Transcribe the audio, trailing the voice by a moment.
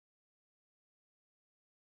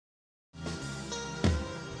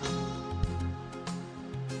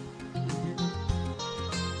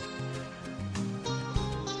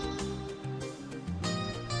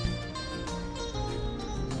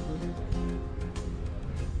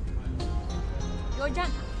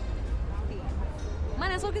jàng ma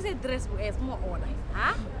ne soo gisee dress bu ees moo ooda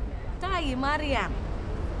ah temps yi Mariam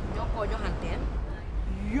ñoo ko joxanteel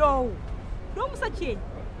yow doomu sa ceeñ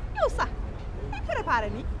yow sax ay préparé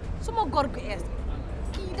ni suma góor gu ees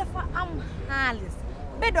kii dafa am xaalis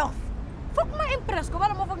ba dof foog ma impress ko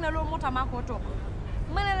wala ma foog ne loolu moo tax maa koo toog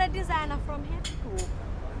ma ne la designer from head to toe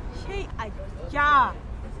cey Adja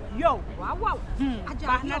yow waaw Adja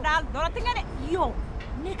baax na daal doorati nga de yow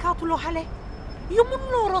nekkaatuloo xale yow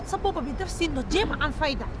mënuloo root sa boppa bi def si no jéem a am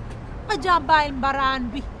fayda Adja bàyyil mbaraan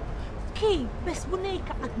bi kii bés bu nekk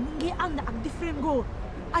ak mu ngi ànd ak different góor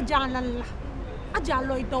Adja lan la Adja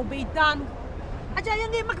looy daw bay daanu Adja yaa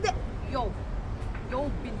ngi mag de yow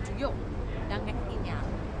Bintu yow da nga iñaan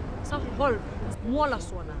sa xol moo la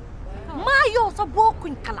sonal maa yow sa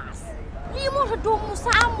bokkuñ classe lii moo tax doomu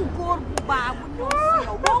saamu góor bu baax bu ñëw si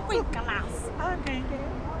yow bokkuñ classe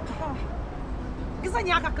gis nga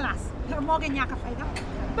ñaaka classe moo ngi ñaaka fayda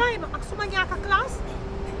bàyyi ma ak suma ñaaka classe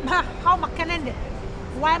ba xaw ma keneen de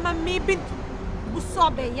waaye man mii Bintu bu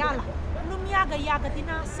soobee yàlla nu mu yàgga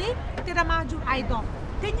dinaa sëy te dama jur ay doom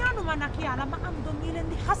te ñaanuma nag yàlla ma am doom yi leen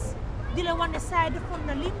di xas di la wane saay defoon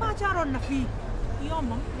na lii maa jaaroon na fii yow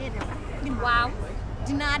moom nee dem waaw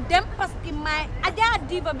dinaa dem parce que may Adja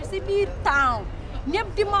Diva bi si biir town ñëpp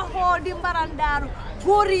di ma xool di mbarandaaru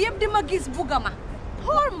góor yi yëpp di ma gis bugga ma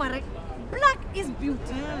xool ma rek black is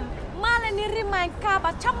beauty maa la ni remind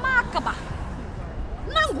Kaaba ca Maaka ba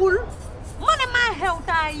nangul ma ne maa xew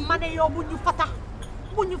taay ma ne yow bu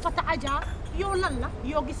ñu fata Adja yow lan la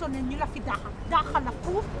yow gisoon ne ñu la fi daaxal la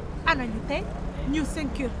fuuf ana ñu tey ñu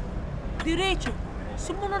 5 heures di réccu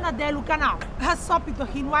su mënoon a dellu gannaaw soppi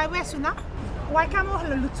doxin waaye weesu na waaye ka ma wax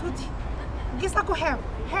la lu tuuti gis na ko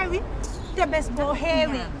xewi te bés boo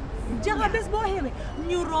xeewee janga bés boo xeewee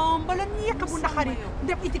ñu romb la ñu yëkk bu ndaxari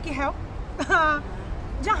dem itiki xew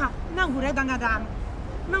jaxa nangu rek danga daanu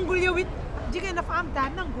nangul yow it jigéen dafa am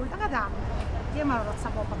daal nangul danga daanu jéem a rot sa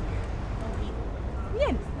boppam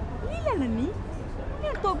yéen lii la nii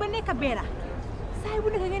ngeen toog ba nekk beera saa bu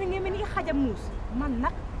nekk ngeen mel ni xajam muus man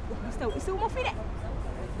nag wax bi sew ma fi de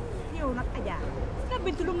yow nag Adja sa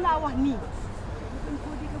Bintu lu mu laa wax nii dañ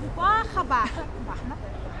koo dégg bu baax a baax na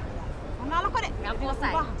wax naa la ko de yaa koo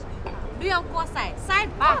saay du yaa koo saay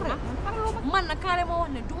baax na man na carrément wax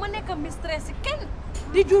ne du ma nekk mistress si kenn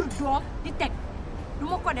di jur doom di teg du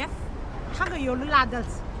ma ko def xam nga yow lu laa dal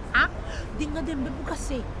si di nga dem ba bugg a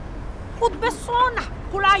sëy ut ba soona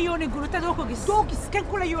ku laa yónnee guru te doo gis kenn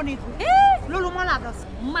ku la yónnee guru loolu moo laa dal si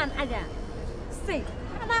man Adja sëy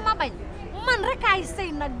xanaa ma bañ man rek ay sëy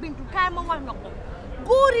nag Bintu kaay ma wax nga ko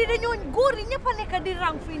góor yi ñëpp a nekk di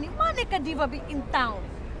rang fii nii maa nekk diva bi in town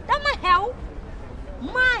dama xew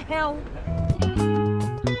maa xew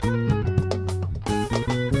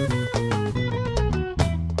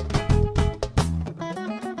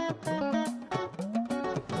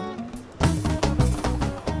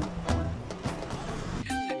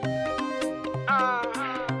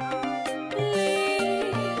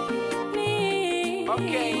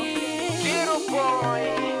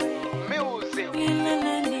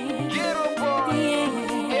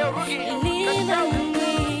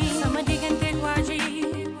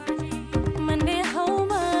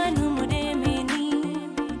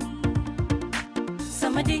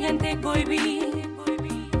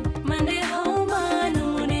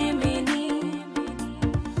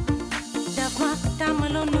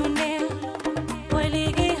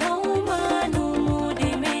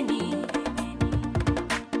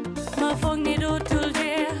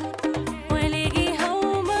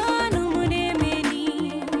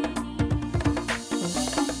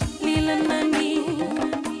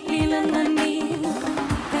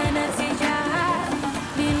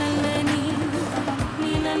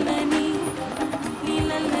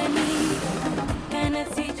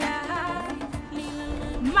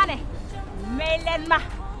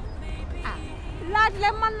laaj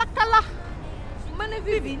leen man Nakala ma ne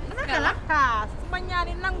Vivi Nakala suma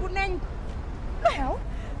ñaari nangu neñ lu xew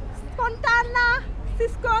kontaan naa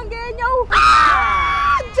Cisco ngee ñëw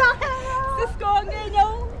joxe Cisco ngee ñëw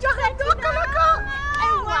joxe jokkale ko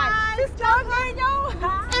ay waay Cisco ngee ñëw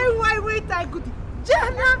ay waay wuy tay guddi jeex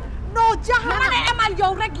na non jeex na ma ne emal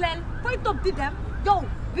yow rek leen fay toog di dem yow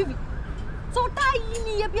Vivi soo taay yi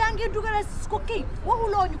nii yëpp yaa ngi dugale Cisco kii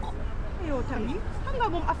waxuloo ñu ko yow tamit xam nga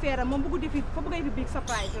moom affaire am moom bëgg defi fa bëgg a fi big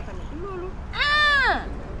surprise yow tamit loolu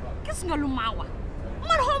gis nga lu maa wax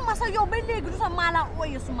man xaw ma sa yow ba léegi du sa maa la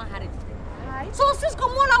ooye suma xarit soo Cisco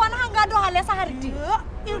moo la wan nga doxalee sa xarit yi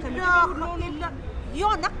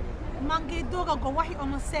yow nag maa ngi doog a go waxi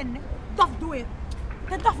Omo Sène dof du wéer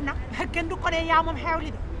te dof nag kenn du ko ne yaa moom xew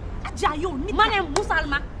li de Adja yow nit ma ne musal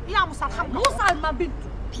ma yaa musal xam nga musal ma Bintu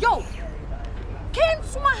yow kenn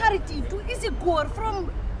suma xarit yi du isi góor from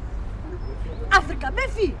Africa ba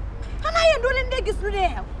fii xanaa yéen doo leen dee gis lu dee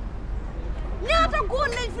xew ñaata góor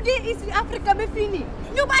lañ fi dee isi Africa ba fii nii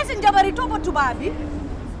ñu bàyyi seen jabar yi toppa tubaab bi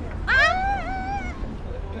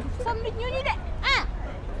sam nit ñooñu de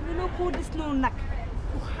ñu ne koo gis noonu nag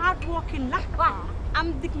ku hard working la am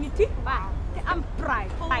dignity te am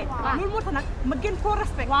pride loolu moo tax nag ma gën koo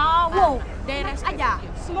respect waaw day respect Adja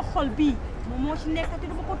suma xol bii moom moo ci nekk te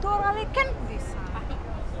dama ko tooraale kenn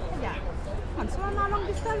Adja man soo naa long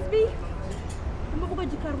distance bi dama bëgg a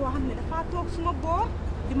jëkkër boo xam ne dafa toog suma boor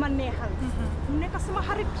di ma neexal mu nekk sama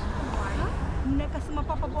xarit mu nekk sama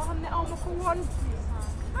papa boo xam ne aw ma ko woon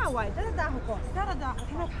waaye dara daaxu ko dara daaxu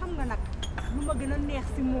ko nag xam nga nag lu ma gën a neex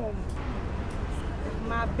si moom daf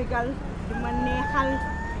maa bégal di ma neexal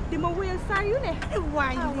di ma wéyal saa yu ne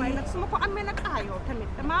waaye nag su ma ko amee nag yow tamit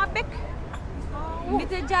damaa bég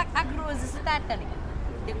mbite Jack ak Rose si Titanic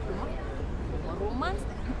déglu ma romance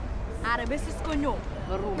aare ba sis ko ñëw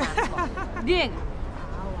ba romance ko dégg nga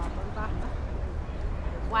waaw kon baax na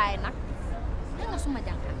waaye nag nga suma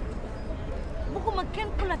jàngal bëgguma kenn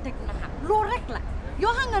ku la teg na xam loolu rek la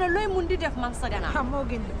yoo xam nga ne looy mun di def man sa gannaaw moo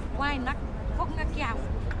gën de waaye nag foog nga kiyaafu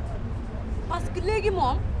parce que léegi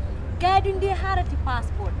moom gars yi duñ dee xaarati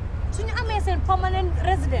passeport suñu amee seen permanent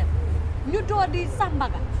resident ñu door di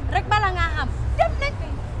sambaga rek bala ngaa xam dem nañ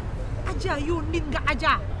Adja yow nit nga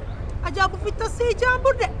Adja bu fi tas say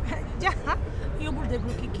jàmbur de yow bul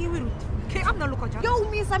déglu kii wérut kii am na lu ko jot yow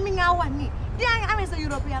mii sax mi nga wax nii yaa ngi amee sa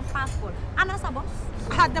European passport ana sa bos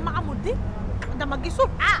dama amul di dama gisul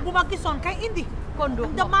bu ma gisoon kay indi kon doo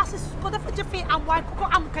dama sis ko dafa jëfee am waaye ku ko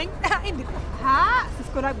am kay indi ko sis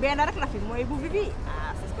ko nag benn rek la fi mooy bu bi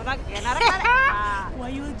sis ko nag benn rek la de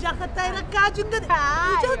waaye yow jàkkatay rek gaaju nga de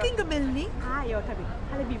yow jàkki nga mel nii yow tamit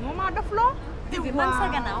xale bi moo maa dof loo bi man sa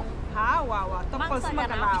gannaaw waaw toppal suma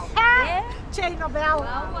gannaaw cey no beew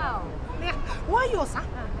waaw waaye yow sax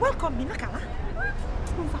welcome bi naka la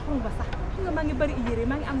moom sax xaw ma sax xam nga maa ngi bëri yére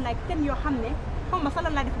maa ngi am like 10 yoo xam ne xaw ma sax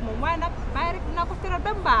lan laa def moom waaye nag bàyyi rek dinaa ko tëral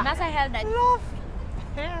ba mu baax na sa xel daj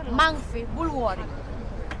maa ngi fi bul woori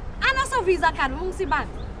ana sa visa card bi mu ngi si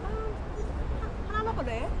banque xanaa ma ko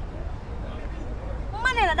doyee ma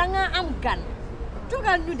ne la danga am gan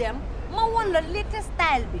jugal ñu dem ma won la latest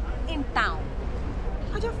style bi in town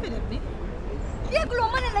aja fi dem ni yéegloo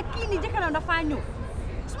ma ne la kii nii jëkkëram dafa ñëw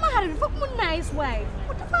suma xarit bi foog mu nice waaye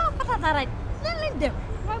mu dafa fatata rek nan lañ dem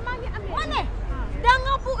waaye maa ngi amee ma ne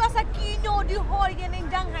danga bugg a sa kii ñëw di xool yeneen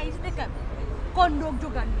jàngaay si dëkk kon doog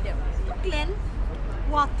jugal ñu dem tuk leen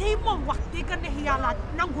waa tey moom wax dëgg neex yàlla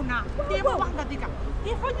nangu naa tey moom wax nga dëgg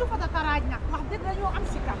il faut ñu fata taraaj nag wax dëgg dañoo am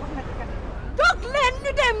sikka wax nga dëgg jóg leen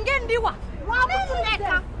ñu dem ngeen di wax waaw bu ñu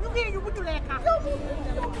lekka ñu ngi ñu bu ñu lekka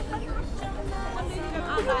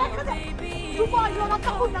du boo yoon a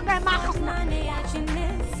taxul na ngay maaxas na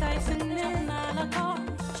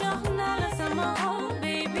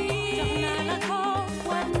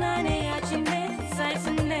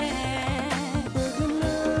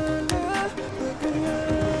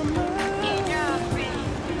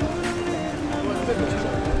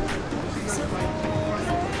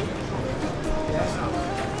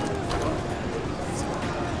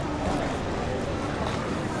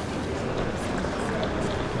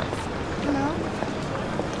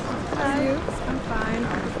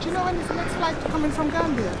Do you know when is the next flight coming from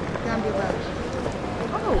Gambia? Gambia back.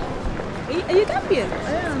 Oh, are you Gambian?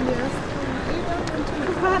 I am, yes. Are you Gambian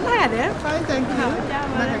too? Naka def? Fine, thank you.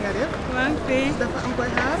 Naka nga def? maa ngi fi. Dafa am koy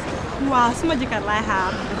xaar? waaw suma jëkkër laay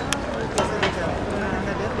xaar. Naka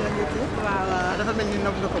nga def? Yaa ngi fi? waaw. Dafa mel ni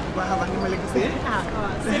nopp nga ko bu baax a baax ni ma la gisee. waaw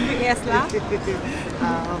sëñ bi ees la.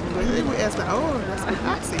 Sëy bu ees la. Oh, that's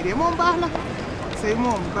good. Sëy de moom baax na. Sëy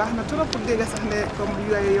moom baax na trop pour dégg sax ne comme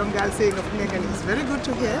yooyu yongaal sëy nga fu nekk nii. It's very good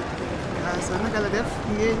to hear. So naka la def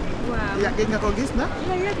waaw yàgg nga ko gis na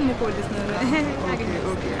yàgg ma koo gis na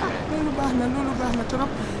ok loolu baax na trop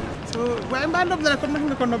so waaye mbaa ndob na kon naka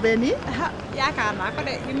nga ko nobee nii yaakaar naa ko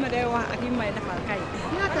de li ma dee wax ak li may defal kay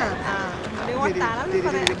yaakaar ma dee waxtaanal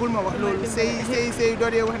déedéet bul ma wax loolu sëy doo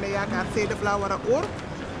dee wax ne yaakaar sëy daf laa war a óor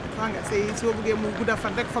xam nga sëy soo bëggee mu gudda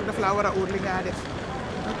fan rek foog daf laa war a óor li nga def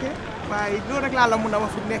ok waaye loolu rek laa la mun a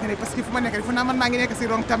wax fu nekk nii parce que fu ma nekk nii fu naa man maa ngi nekk si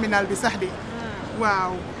rong terminal bi sax di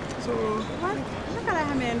waaw so naka lay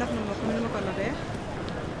xamee ndox na ma ko ni ma ko nobee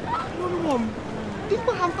loolu moom di nga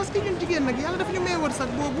ko xam parce que ñun jigéen nag yàlla dafa ñu may wërsëg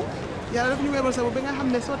boobu yàlla dafa ñu may wërsëg boobu ba nga xam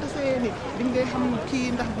ne soo tasee nit di ngay xam kii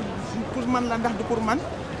ndax du pour man la ndax du pour man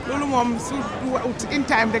loolu moom su in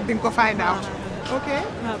time rek di nga ko find out ok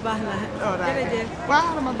waaw baax na jërëjëf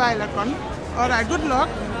waaw ma bàyyi la kon all right good luck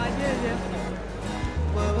waaw jërëjëf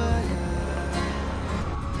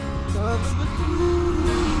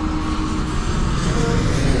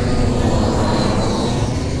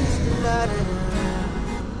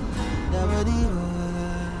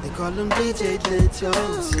call him DJ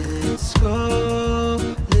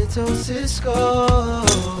Little Cisco,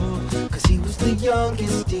 cause he was the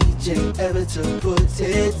youngest DJ ever to put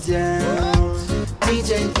it down.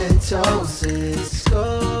 DJ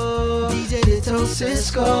Little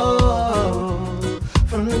Cisco,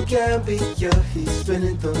 from the Gambia, he's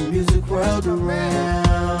spinning the music world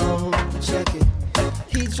around. Check it.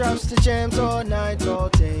 He drops the jams all night, all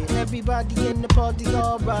day. Everybody in the party,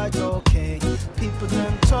 alright, okay. People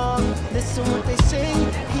them talk, listen what they sing.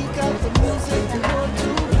 He got the music they want to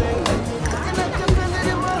play. And I can feel it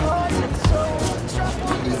in my heart and soul. Drop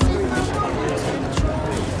on the scene,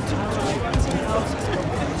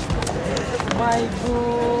 my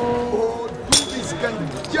Oh, this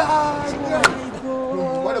Gambiens.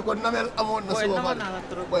 Wala ko namel amon na suwa.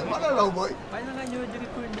 Boy, malalaw boy.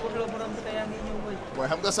 Boy,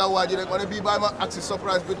 xam nga sa waji rek mané bi bay ma aksi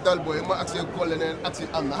surprise bi dal boy ma aksi ko leneen aksi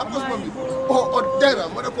amna xam nga sama bi oh odera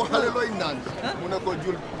ma ko xalé loy nan mu ne ko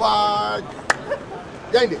jul baaj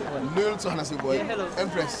yaynde nul soxna si boy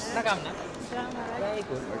impress nakam na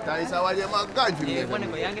tay sa waji ma gaaj fi mo ne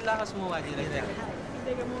ko yaangi la xasuma waji rek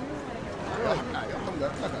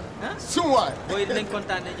suma boy dinañ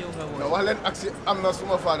contane ñew nga woy wax leen aksi amna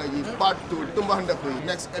suma faana yi partout tumbax ndako yi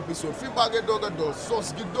next episode fi bagé doga do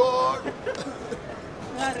sauce gi door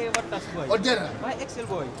Odera. Why Excel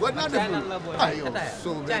boy? What not the boy? Ayo.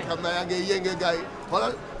 So xam na yaa ngi yëngue gars yi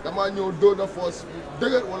xoolal dama ñëw doon na force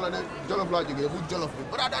dëgër wala ne jolof laa jógee bu jolof bi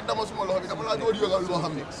bara daa dama suma loxo bi dama laa ñëw yëgal loo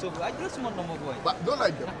xam ne so aj la suma ndomo boy ba doo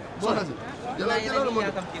laaj dem soxna si jëlal ma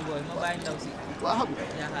yakam ci boy ma bàyyi ndaw si waa xam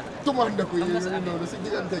nga tuma ndako yi noonu si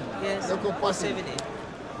diggante ji da ko passé 7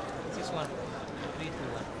 6 1 3 2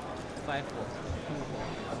 1 5 4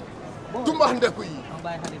 tumbax ndeku yi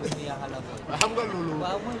xam nga loolu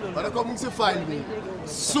ma ne ko mu ngi si file bi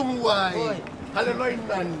sum waay xale looy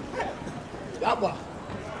naan yaa baax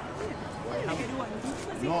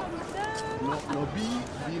non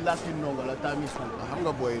bii laakin nonga la time is xam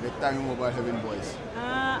nga boy rek time mobile heaven boys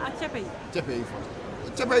ak cepe yi fa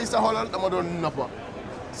cepe yi sa xoolal dama doon nappa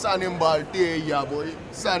saani mbaal téye yaaboy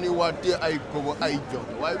saani waa téye ay kobo ay jox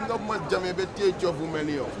waaye nga ma jamee ba téye coof bu mel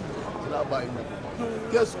ni yow laa bàyyi nag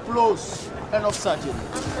Just close, enough searching.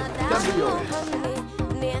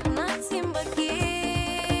 Gambien.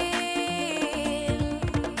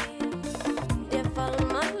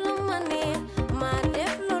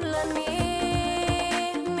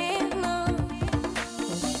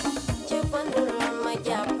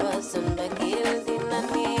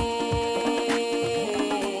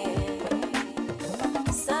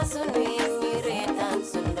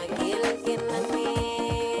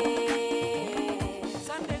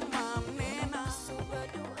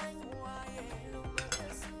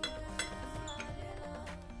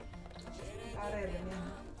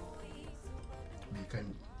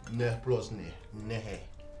 neex plus neexee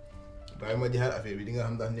bàyyi ma jeexal affaire bi di nga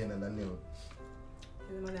xam ndax nee na lan neexul.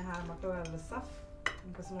 ma ne xaaral ma toogal la saf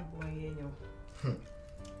ñu ko sama boy yee ñëw.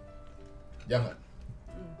 jàngat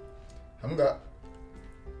xam nga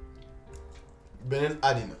beneen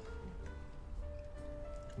àddina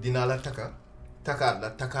dinaa la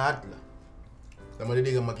takaat la dama la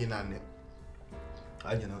dégg mag yi naan ne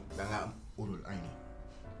àddina danga am urul ay ni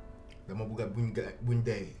dama bëgg buñ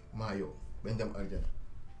dee maa yow bañ dem aljana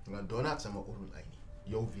nga doonaat sama urul ay ni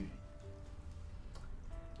yow Vivi.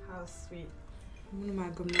 How sweet. mënuma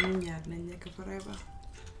gëm na ñu ñaar nañ nekk forever.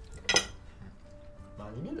 maa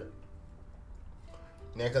ngi nii de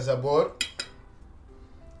nekk sa boor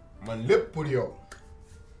man lépp pour yow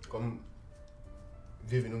comme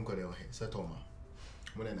Vivi nu ko dee waxee sa tooma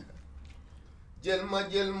mu ne naka jël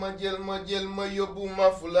ma yóbbu ma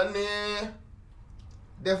fu la neex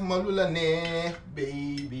def ma lu la neex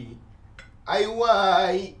baby ay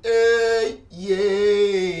waay ey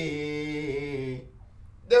yee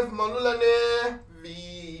def ma lu la neex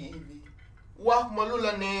Vivi wax ma lu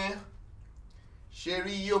la neex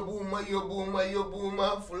chéri yóbbu ma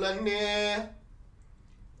fu la neex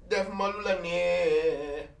def ma lu la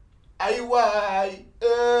neex ay waay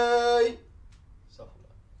ey saf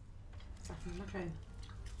na kay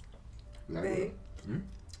babe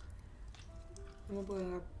ma bëgg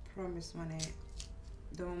nga promise ma ne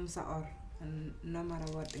dama musa or no matter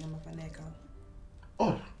what nga ma fa nekkal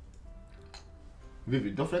or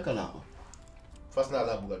Vivi dof rekk laa or fas naa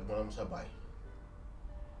laa bëgga duma la musa bàyyi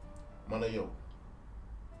man a yow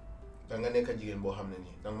danga nekk jigéen boo xam ne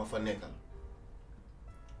nii danga ma fa nekkal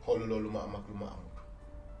xooluloo lu ma am ak lu ma amul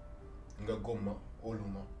nga gëm ma óolu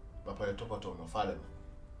ma ba pare toppatoo ma faale ma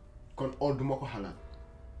kon or duma ko xalaat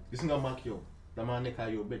gis nga maak yow damaa nekkaa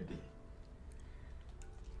yow bedde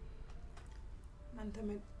man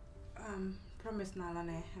tamit promise naa la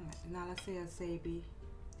ne xam nga dinaa la sëyal sëy bi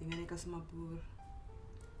di nga nekk suma buur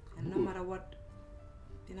and no matter what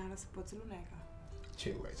dinaa la support si lu nekk.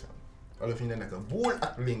 ci waay sam wala fi ñu nekk buul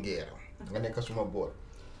ak lingeer nga nekk suma boor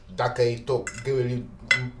dàkka yi toog géwél yi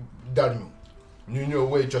dal ñu ñëw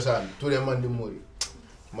woy cosaan Touré man di móori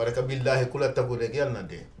ma rek billaahi ku la tagu rek yal na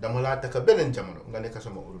dee dama laa takka beneen jamono nga nekk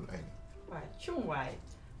sama urul ay ni waay cum waay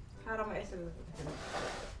xaaral ma essayé la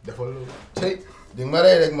dafa loolu tey di ma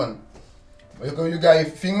rey rek man ko yu gars yi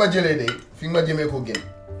fi nga ma jëlee de fi nga ma jëmee ko génn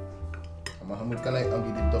ama xamul kanay am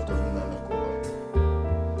di dof dof mu naan ko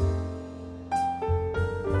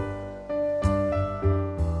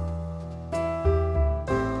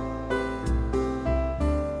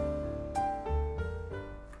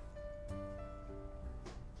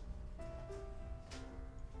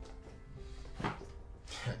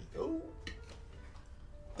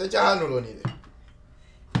te caaxaanuloo nii de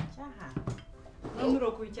caaxaan noonu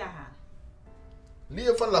nuroo kuy caaxaan lii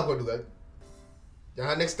yëpp fan laa ko dugal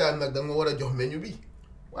jaa next time nag danga ma war a jox menu bi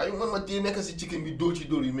waaye man ma téye nekk si chicken bi dóor ci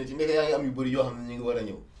dóor yu métti nekk yaa ngi am yu bëri yoo xam ne ñu ngi war a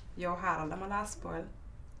ñëw yow xaaral dama laa spoil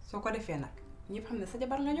soo ko defee nag ñëpp xam ne sa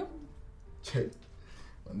jabar nga ñëw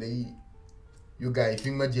man day yu gars yi fi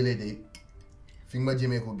nga ma jëlee de fi nga ma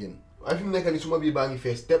jëmee ko génn waaye fi mu nekk nii suma bii baa ngi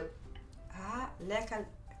fees tepp ah lekkal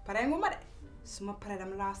pare nga ma de su ma paree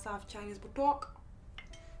dama laa saaf Chinese bu toog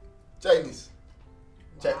Chinese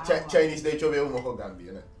waaw Chinese day coobee wu ma ko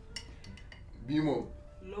Gambie nag bii moom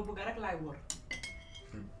loo bëgg rek laay wóor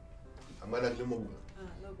xam nga nag li ma bëgg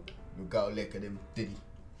loo bëgg ñu gaaw lekk dem tëddi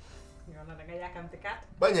yow na da nga yàkkamti kat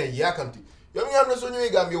bañ a yaakamti yow mi nga xam ne soo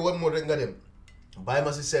ñëwee Gambie war moo rek nga dem bàyyi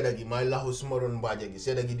ma si sedda gi maay laxu suma doon mbaaja gi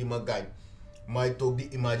sedda gi di ma gaañ maay toog di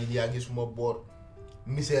imagine yaa ngi suma boor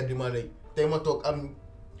misère di ma lay tey ma toog am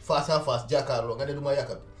face à face jàkkaarloo nga ne du ma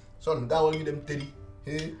yàkkamti son gaawal ñu dem tëddi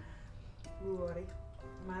bu wóori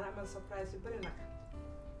maa amal surprise yu bëri nag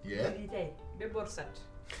yeah lii tey ba bor set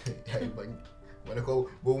yaay bañ ma ne ko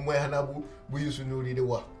boobu mooy xanaa bu Youssou Ndour yi di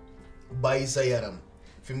wax bàyyi sa yaram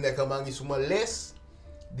fi mu nekk maa ngi suma lees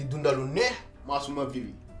di dundalu neex maa suma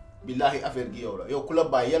vivi billaahi affaire gi yow la yow ku la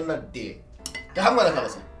bàyyi yal na dee te xam nga naka la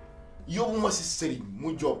sax yóbbu ma si sëriñ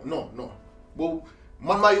mu job non boobu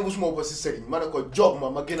man maa yóbbu suma bopp si sëriñ ma ne ko job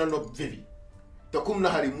ma gën a nopp vivi te kum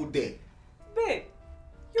naxari mu dee bé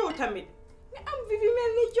yow tamit nga am vivi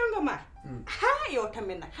mel ni jonga ma ah yow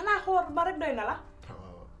tamit nag xanaa xool ma rek doy na la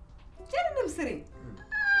jërë dem sëriñ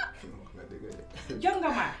wax nga dëgg de jonga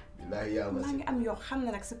ma billaahi yaa ma maa si ngi am yoo xam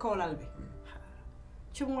ne nag si kaw lal bi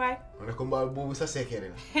cum waay ma ne ko mbaa boobu sa sekere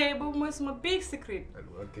la boobu mooy suma big secret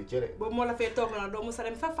ok cere boobu moo la fee toog na doo musa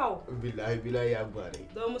dem fa faw billaahi yaa baare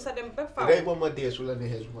doo musa dem ba faw rey ba ma dee su la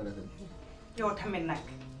neexee su ma nekk yow tamit nag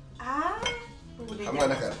boobu de xam nga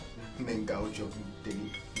naka nañ gaaw jóg tegi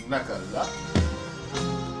naka la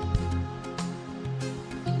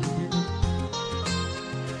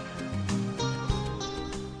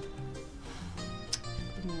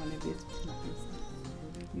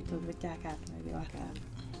ñu toog ba caakaat na di waxtaan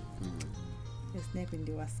des nekkuñ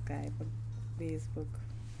di wax Skype ak Facebook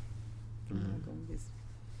comme bis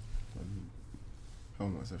xaw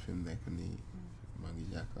ma sa fi mu nekk nii maa ngi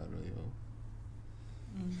jàkkaarloo yow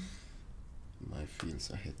maa feel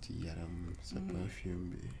sa xet ci yaram sa perfume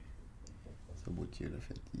bi sa bët yi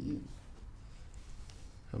rafet yi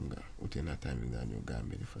xam nga ute naa time bi nga ñëw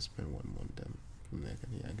Gambie di fa spend 1 month dem fi mu nekk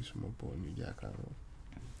nii yaa ngi suma bool ñu jàkkaarloo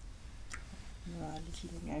waaw li ci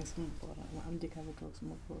nga ngi suma boor ma am jëkkër bu toog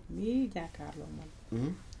suma boor nii jàkkaarloo man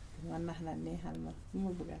ma nax la neexal ma lu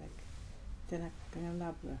ma bëgg rek te nag danga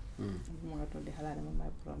laa bëgg bu ma nga toog di xalaat ma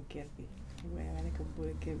may borom kër bi nga nekk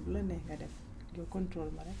boori kër bu la neex nga def yow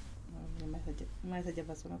contrôle ma rek may sa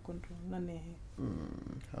jabar sama contrôle la neexee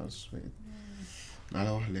how sweet naa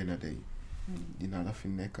la wax leena day dinaa la fi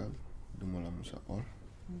nekkal duma la musa or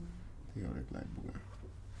te yow rek laay bëgg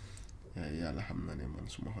yàlla xam na ne man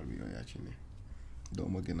suma xol bi yow yaa ci ne doo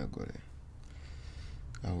ma gën a gore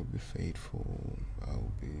I will be faithful, I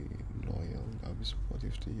will be loyal, I will be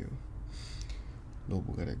supportive to you. Loo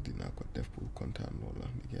bëgg rek dinaa ko def pour kontaan loola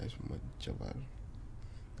ni yaay suma jabar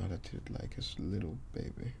naa la treat like a little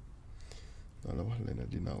baby naa la wax leen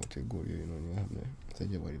dinaa wute góor yooyu noonu nga xam ne sa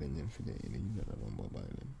jabar yi dañ leen fi ne yi ñu dana doon boo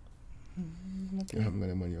bàyyi leen nga xam nga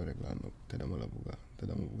ne man yow rek laa nopp te dama la bëgga te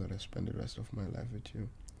dama bëgga spend the rest of my life with you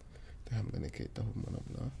te xam nga ne kay taxul ma nopp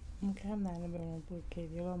la xam naa ne ba moom pour kay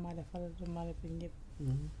yow maa defal maa def ñëpp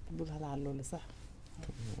bul xalaat loolu sax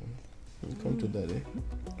come to daddy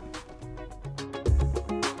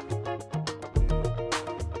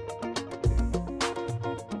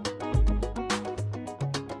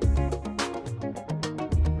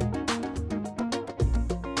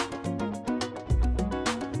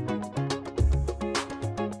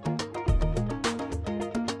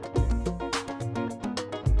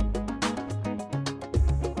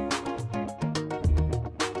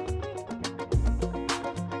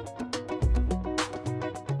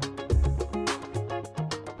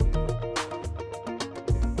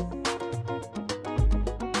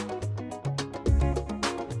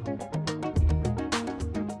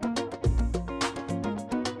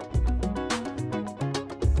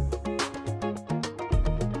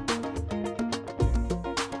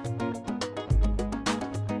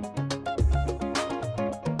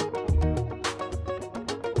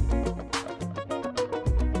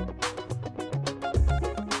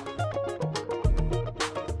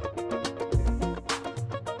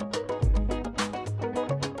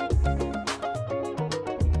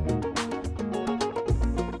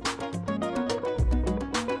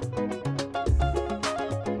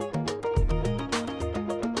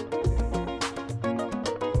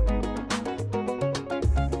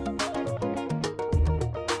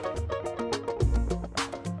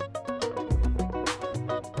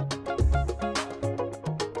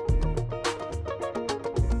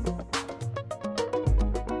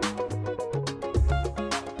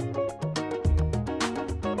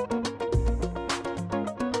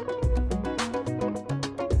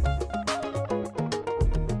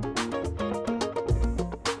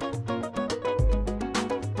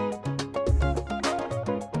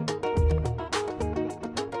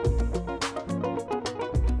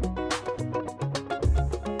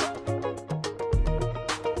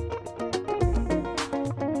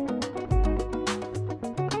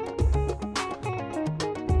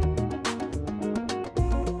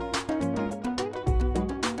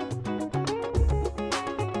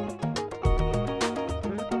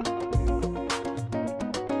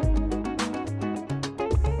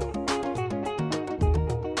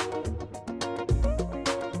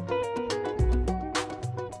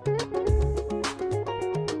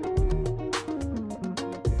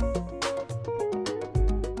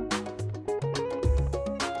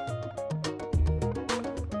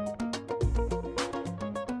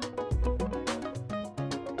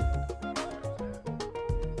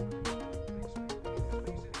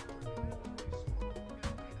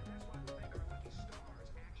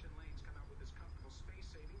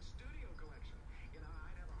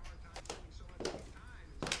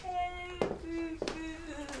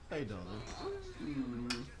Hi darling.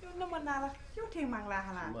 yow nama naa la yow tey maa ngi laa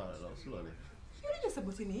xalaat. maa la su la ne. yow li nga sa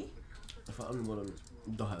bëti nii. dafa am lu ma doon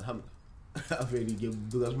doxal xam nga affaire yi jëm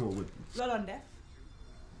dugal moo bët. looloon def.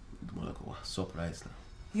 duma la ko wax surprise la.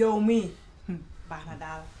 yow mii. baax na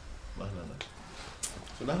daal. baax na la.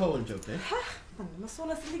 su dafa woon job tey. man dama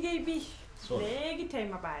soxla si liggéey bi. léegi tey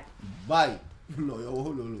ma bàyyi. bàyyi non yow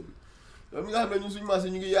waxul loolu. yow mi nga xam ne ñun suñu marché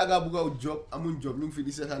ñu ngi yàggaa bugg a job amuñ job ñu ngi fi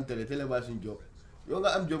di seetaan télé bàyyi suñu job yow nga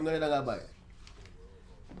am job nga ne da ngaa bàyyi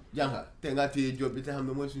jànga te nga téye job bi te xam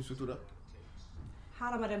ne mooy suñu sutura.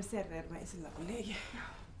 xaaral ma dem seet reer ma isi la ko léegi.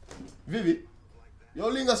 Vivi yow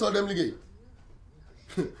lii nga soo dem liggéey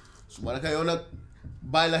su ma naka yow nag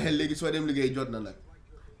bàyyi la xel léegi soo dem liggéey jot na nag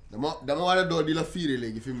dama war a door di la fiire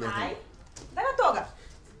léegi fi mu nekk. ay danga tooga.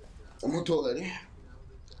 dama tooga de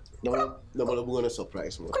dama la bëggoon a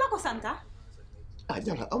surprise moom. ku la ko santa. ah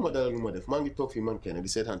jàlla am ma dara lu ma def maa ngi toog fii man kenn di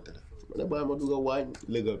seetaan télé ma ne bàyyi ma dugg a waañ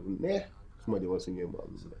légal bu neex su ma jëwal su ñëwee mu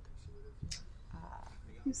am lu nekk.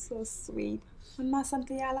 you so sweet. man maa sant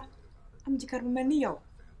yàlla am jëkkër bu mel ni yow.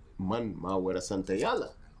 man maa war a sant yàlla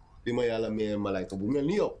bi ma yàlla mayee malayka bu mel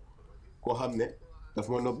ni yow koo xam ne daf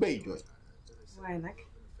ma no béy jooy. waaye nag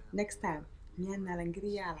next time ñaan naa la ngir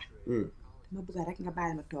yàlla. dama bëgg rek nga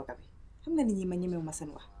bàyyi ma tooga bi xam nga nit ñi ma ñemewu ma seen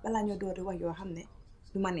wax balaa ñoo door di wax yoo xam ne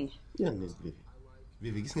du ma neex. yan ne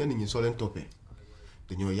Vivi gis nga nit ñi soo leen toppee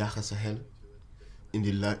dañoo yàq sa xel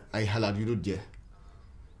indi la ay xalaat yu dul jeex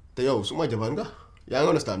te yow suma jabar nga yaa ngi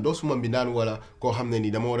understand doo suma mbindaan wala koo xam ne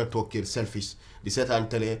nii dama war a toog kër selfish di seetaan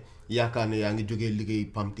télé yaakaar ne yaa ngi jógee liggéey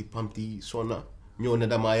pamti sonna ñëw ne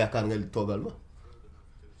damaa yaakaar nga toogal ma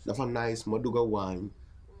dafa nice ma dugg a waañ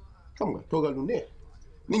xam nga toogal lu neex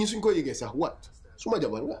nit ñi suñ ko yëgee sax wat suma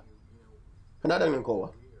jabar nga xanaa danga leen koo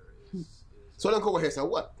wax soo leen ko waxee sax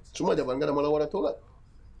wat suma jabar nga dama la war a toogal.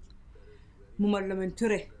 Momodou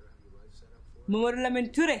Lamin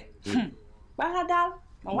Touré. baax na daal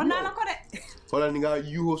ma wax naa la ko de. xoolal ni nga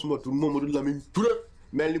yuuxoo suma tur Momodou Lamin Touré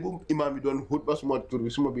mel ni bu imaam bi doon xut ba suma tur bi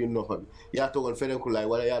suma biir noppa bi yaa toogoon feneen ku laay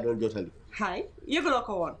wala yaa doon jotali. hay yëgaloo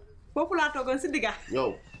ko woon foofu laa toogoon si digga.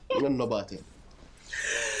 yow nga nobaatee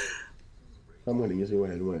xam nga ni ñu suñu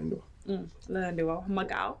waxee lu ma leen di wax. la leen di wax ma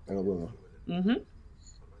gaaw. da nga bëgg wax.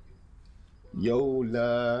 yow la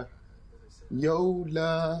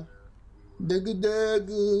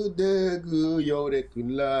dëgg yow rek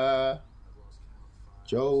la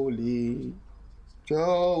coow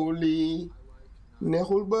li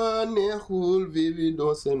neexul ba neexul Vivi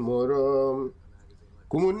doo seen morom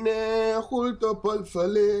ku mu neexul toppal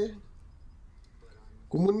fale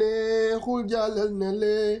ku mu neexul jàllal na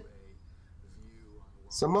le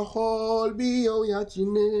sama xol bi yow yaa ci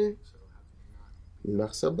ne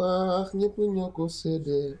ndax sa baax ñëpp ñoo ko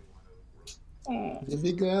séddee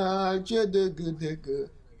Vivi gaal ci dëgg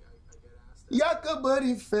yaa ko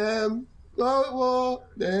bëri fem woo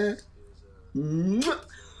de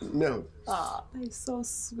neew that's so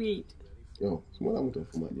sweet. yow su ma la amutoon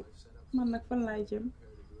fu ma jëm man nag fan laay jëm.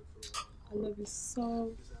 I love you so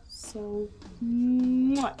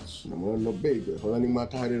much. dama la no béy ba xoolal ni ma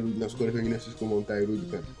taxaree ruuj na su ko defee ngi ne si ko moom taay ruuj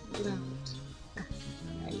kat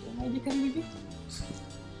ay jëkkër bi bi.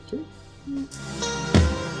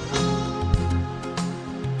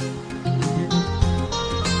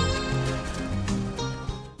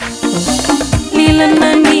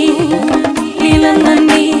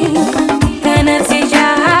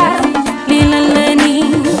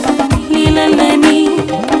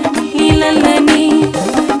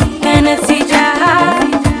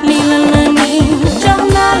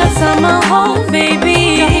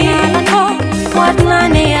 What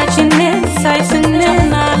money at your neck, size and neck,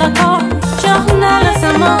 journal,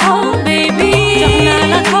 sama